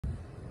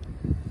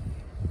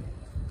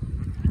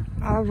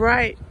All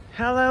right,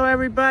 hello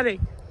everybody.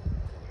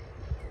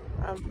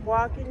 I'm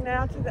walking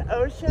now to the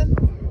ocean.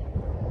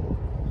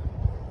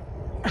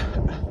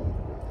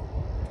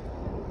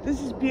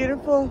 This is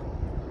beautiful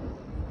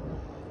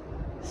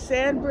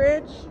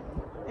Sandbridge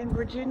in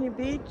Virginia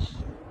Beach.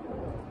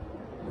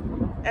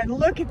 And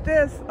look at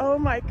this, oh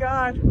my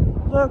God,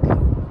 look.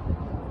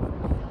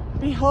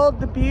 Behold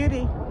the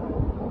beauty.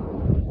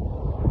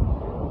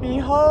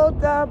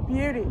 Behold the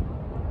beauty.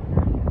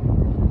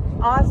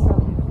 Awesome.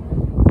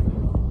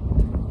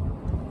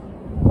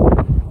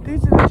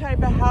 These are the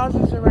type of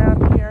houses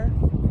around here.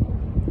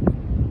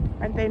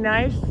 Aren't they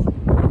nice?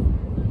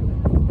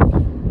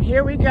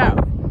 Here we go.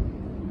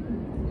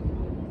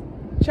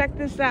 Check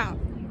this out.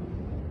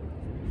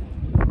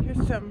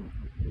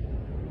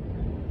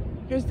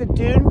 Here's the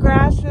dune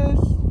grasses,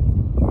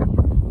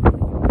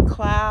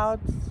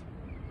 clouds,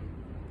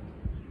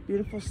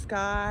 beautiful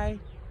sky.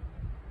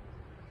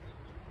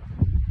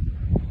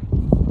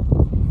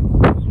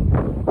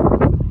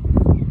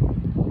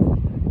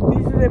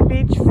 These are the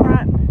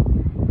beachfront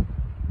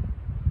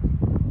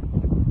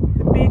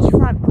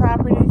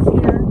properties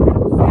here,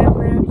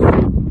 Sandbridge.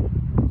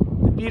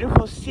 The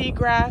beautiful sea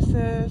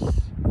grasses.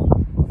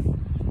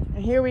 And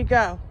here we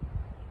go.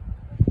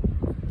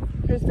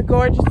 Here's the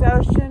gorgeous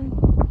ocean.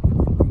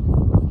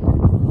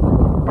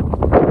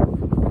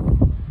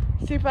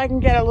 See if I can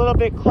get a little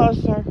bit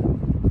closer.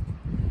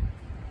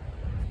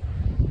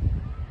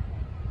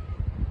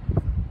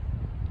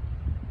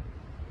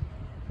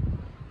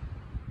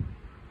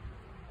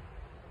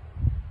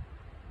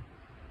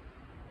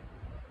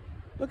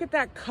 Look at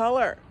that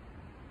color.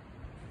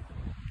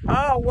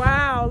 Oh,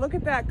 wow, look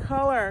at that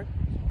color.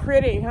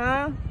 Pretty,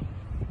 huh?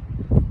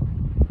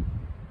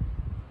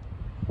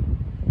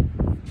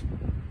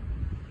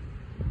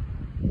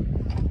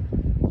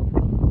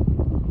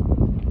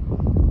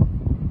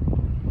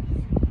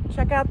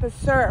 Check out the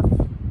surf.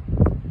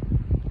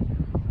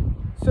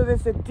 So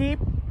there's a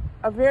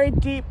very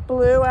deep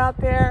blue out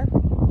there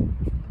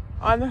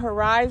on the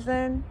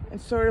horizon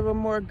and sort of a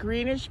more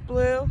greenish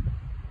blue.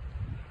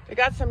 They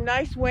got some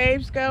nice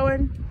waves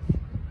going.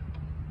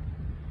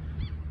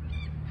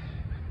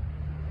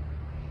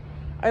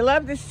 I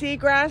love the sea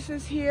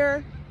grasses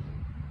here.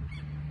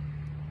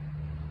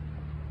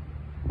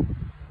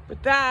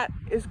 But that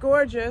is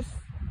gorgeous.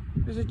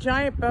 There's a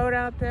giant boat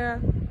out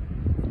there.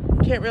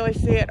 Can't really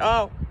see it.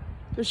 Oh,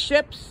 there's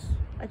ships.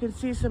 I can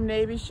see some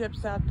Navy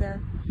ships out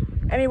there.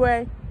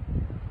 Anyway,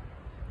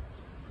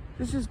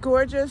 this is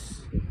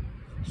gorgeous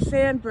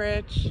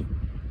Sandbridge.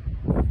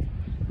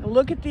 And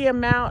look at the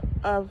amount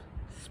of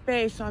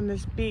space on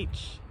this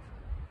beach.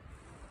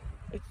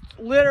 It's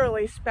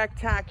literally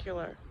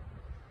spectacular.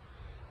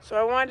 So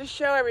I wanted to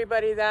show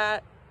everybody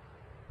that.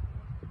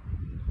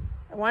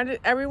 I wanted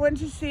everyone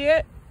to see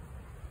it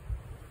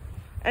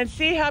and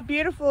see how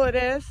beautiful it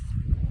is.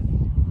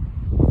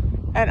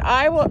 And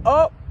I will,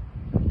 oh,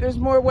 there's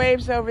more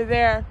waves over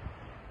there.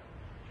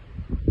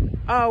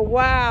 Oh,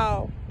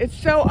 wow. It's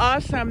so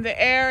awesome.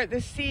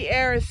 The sea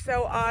air is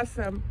so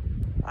awesome.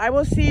 I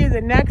will see you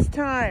the next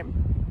time.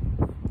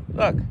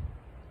 Look,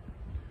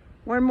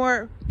 one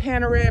more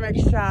panoramic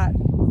shot.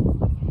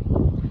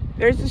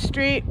 There's the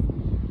street.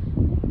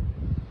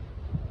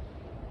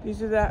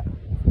 These are the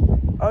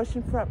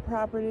oceanfront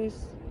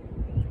properties.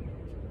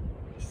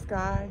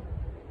 Sky.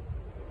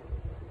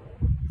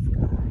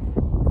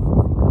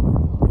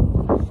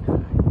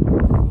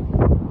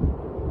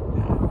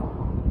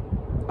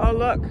 Oh,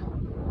 look.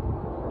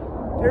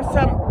 There's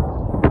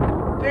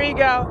there you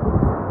go.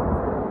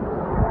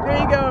 There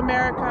you go,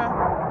 America.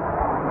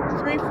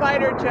 3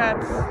 fighter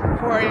jets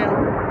for you.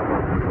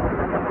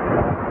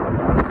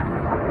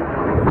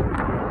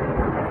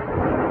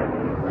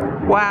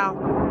 Wow.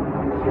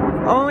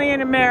 Only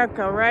in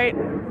America, right?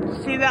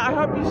 See that? I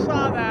hope you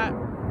saw that.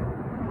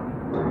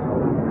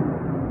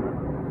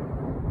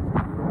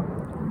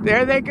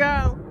 There they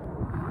go.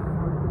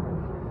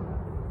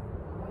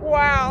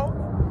 Wow.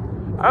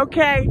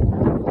 Okay.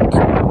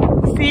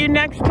 See you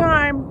next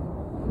time.